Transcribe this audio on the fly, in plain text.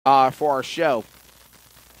for our show.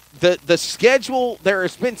 The schedule, there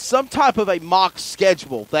has been some type of a mock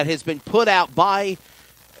schedule that has been put out by,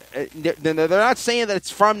 they're not saying that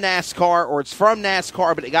it's from NASCAR or it's from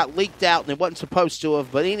NASCAR, but it got leaked out and it wasn't supposed to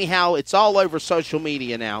have. But anyhow, it's all over social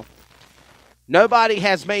media now. Nobody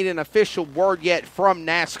has made an official word yet from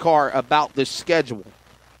NASCAR about this schedule.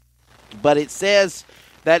 But it says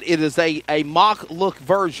that it is a mock-look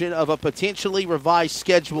version of a potentially revised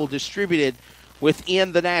schedule distributed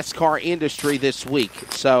within the NASCAR industry this week.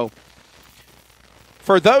 So,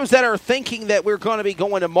 for those that are thinking that we're going to be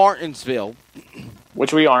going to Martinsville,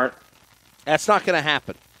 which we aren't, that's not going to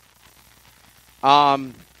happen.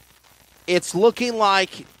 It's looking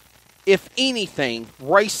like, if anything,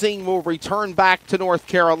 racing will return back to North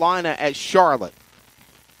Carolina at Charlotte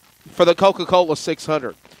for the Coca-Cola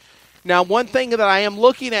 600. Now, one thing that I am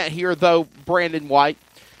looking at here, though, Brandon White,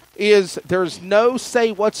 is there's no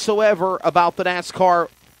say whatsoever about the NASCAR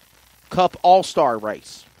Cup All-Star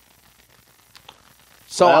race.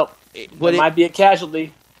 So it might be a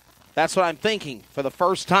casualty. That's what I'm thinking. For the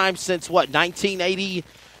first time since,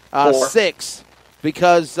 1986.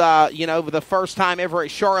 Because, the first time ever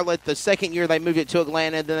at Charlotte, the second year they moved it to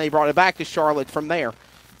Atlanta, and then they brought it back to Charlotte from there.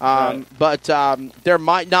 Right. But there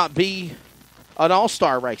might not be an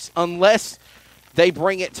all-star race unless they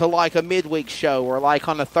bring it to like a midweek show or like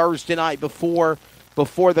on a Thursday night before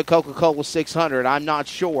the Coca-Cola 600. I'm not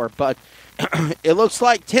sure, but it looks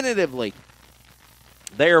like tentatively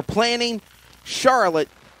they are planning Charlotte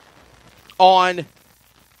on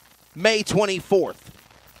May 24th.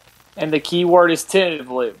 And the key word is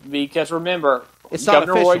tentatively, because remember, it's not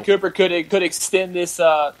Governor official. Roy Cooper could extend this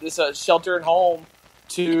shelter at home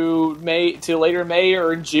to later May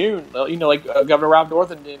or in June. Like Governor Rob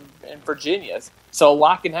Northam in Virginia. So a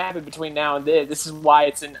lot can happen between now and then. This is why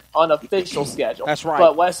it's an unofficial schedule. That's right.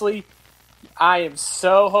 But Wesley, I am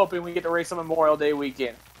so hoping we get to race on Memorial Day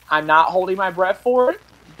weekend. I'm not holding my breath for it,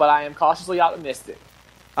 but I am cautiously optimistic.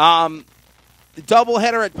 The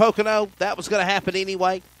doubleheader at Pocono, that was going to happen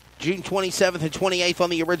anyway. June 27th and 28th on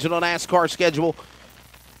the original NASCAR schedule.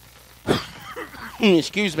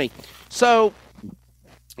 Excuse me. So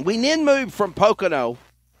we then move from Pocono,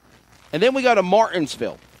 and then we go to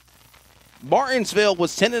Martinsville. Martinsville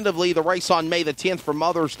was tentatively the race on May the 10th for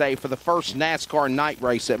Mother's Day for the first NASCAR night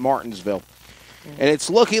race at Martinsville. And it's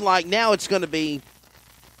looking like now it's going to be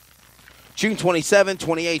June 27th,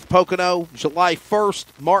 28th, Pocono, July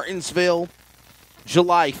 1st, Martinsville,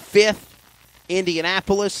 July 5th,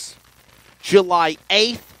 Indianapolis, July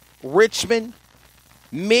 8th, Richmond,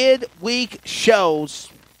 midweek shows.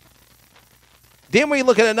 Then we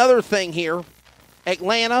look at another thing here,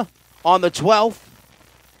 Atlanta on the 12th.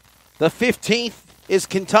 The 15th is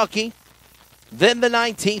Kentucky. Then the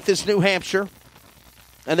 19th is New Hampshire.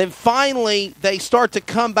 And then finally, they start to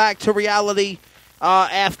come back to reality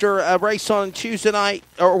after a race on Tuesday night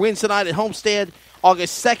or Wednesday night at Homestead,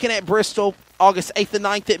 August 2nd at Bristol, August 8th and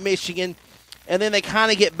 9th at Michigan. And then they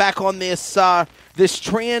kind of get back on this this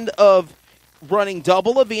trend of running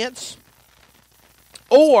double events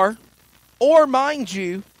or mind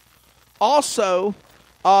you, also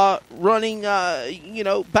running,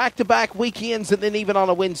 back-to-back weekends and then even on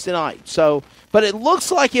a Wednesday night. So, but it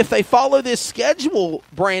looks like if they follow this schedule,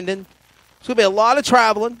 Brandon, it's going to be a lot of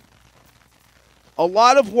traveling, a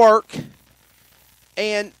lot of work,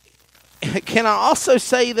 and can I also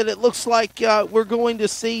say that it looks like we're going to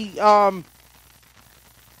see,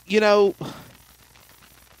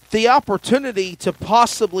 the opportunity to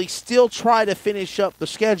possibly still try to finish up the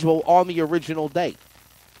schedule on the original date.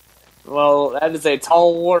 Well, that is a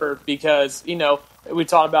tall order because, we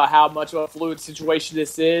talked about how much of a fluid situation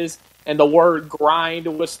this is, and the word grind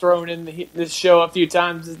was thrown in this show a few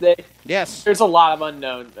times today. Yes. There's a lot of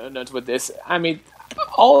unknowns with this. I mean,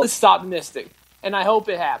 all this is optimistic, and I hope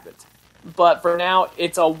it happens. But for now,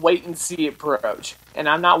 it's a wait-and-see approach, and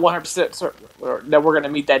I'm not 100% certain that we're going to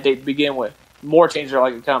meet that date to begin with. More changes are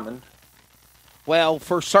likely coming. Well,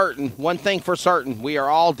 for certain, one thing for certain, we are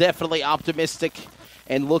all definitely optimistic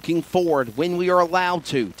and looking forward when we are allowed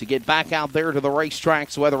to get back out there to the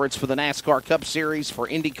racetracks, whether it's for the NASCAR Cup Series, for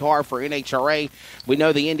IndyCar, for NHRA. We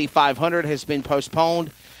know the Indy 500 has been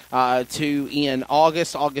postponed to in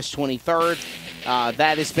August 23rd.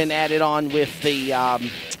 That has been added on with the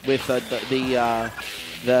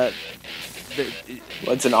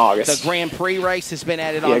what's in August? The Grand Prix race has been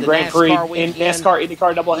added on. Yeah, the Grand NASCAR Prix weekend. NASCAR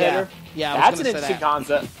IndyCar doubleheader. Yeah, that's an interesting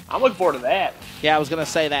concept. I'm looking forward to that. Yeah, I was going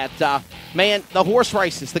to say that. Man, the horse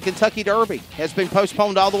races, the Kentucky Derby has been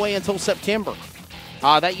postponed all the way until September.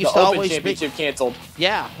 That used to Open always championship be canceled.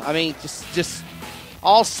 Yeah, I mean, just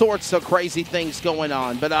all sorts of crazy things going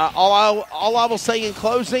on. But all I will say in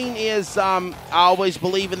closing is I always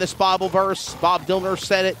believe in this Bible verse. Bob Dillner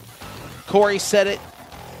said it. Corey said it.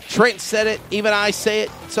 Trent said it. Even I say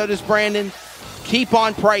it. So does Brandon. Keep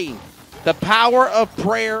on praying. The power of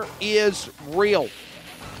prayer is real.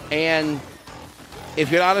 And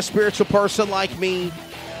if you're not a spiritual person like me,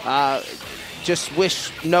 just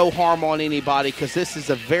wish no harm on anybody, because this is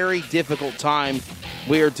a very difficult time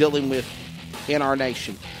we are dealing with in our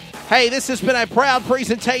nation. Hey, this has been a proud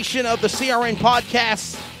presentation of the CRN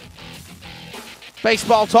podcast.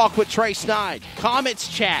 Baseball Talk with Trey Snide. Comets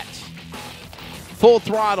Chat. Full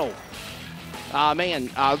Throttle.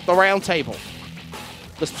 The Round Table.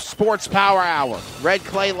 The Sports Power Hour. Red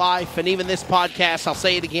Clay Life. And even this podcast, I'll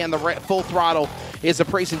say it again, the Full Throttle is a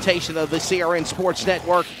presentation of the CRN Sports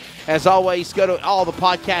Network. As always, go to all the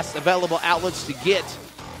podcast available outlets to get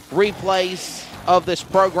replays of this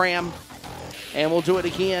program. And we'll do it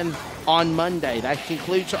again on Monday. That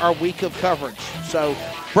concludes our week of coverage. So,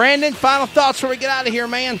 Brandon, final thoughts before we get out of here,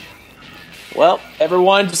 man. Well,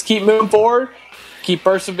 everyone, just keep moving forward. Keep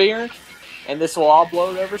persevering. And this will all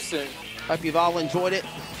blow over soon. Hope you've all enjoyed it.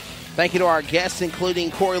 Thank you to our guests,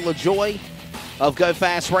 including Corey LaJoie of Go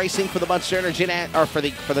Fast Racing for the Monster Energy, or for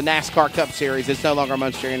the NASCAR Cup Series. It's no longer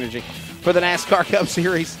Monster Energy. For the NASCAR Cup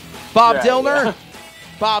Series. Bob Dillner. Yeah.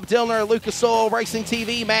 Bob Dillner, Lucas Oil Racing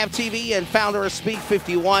TV, MAV TV, and founder of Speed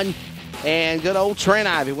 51. And good old Trent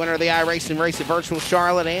Ivey, winner of the iRacing Race at Virtual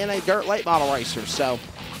Charlotte and a dirt late model racer. So,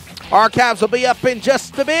 archives will be up in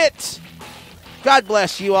just a bit. God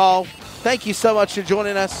bless you all. Thank you so much for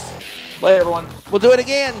joining us. Later, everyone. We'll do it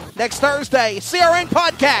again next Thursday. CRN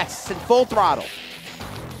Podcasts in Full Throttle.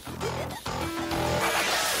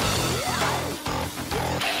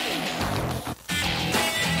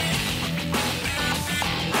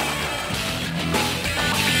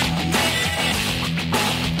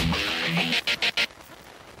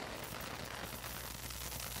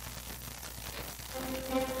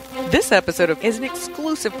 This episode is an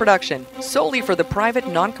exclusive production solely for the private,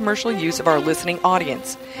 non-commercial use of our listening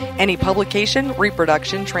audience. Any publication,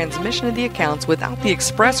 reproduction, transmission of the accounts without the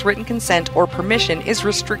express written consent or permission is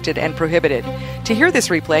restricted and prohibited. To hear this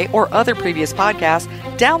replay or other previous podcasts,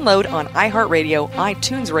 download on iHeartRadio,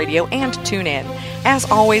 iTunes Radio, and TuneIn. As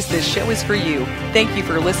always, this show is for you. Thank you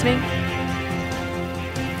for listening.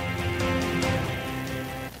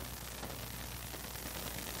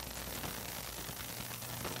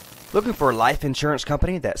 Looking for a life insurance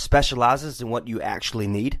company that specializes in what you actually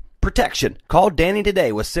need? Protection. Call Danny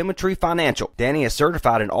today with Symmetry Financial. Danny is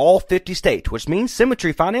certified in all 50 states, which means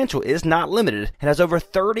Symmetry Financial is not limited and has over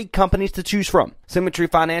 30 companies to choose from. Symmetry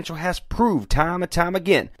Financial has proved time and time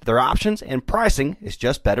again their options and pricing is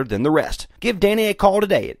just better than the rest. Give Danny a call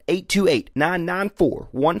today at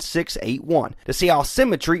 828-994-1681 to see how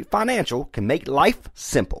Symmetry Financial can make life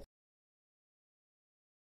simple.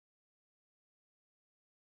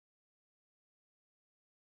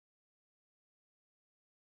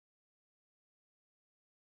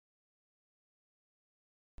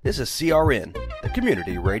 This is CRN, the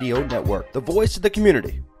Community Radio Network, the voice of the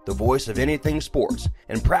community, the voice of anything sports,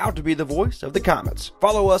 and proud to be the voice of the Comets.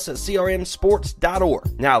 Follow us at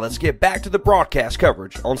crnsports.org. Now let's get back to the broadcast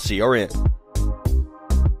coverage on CRN.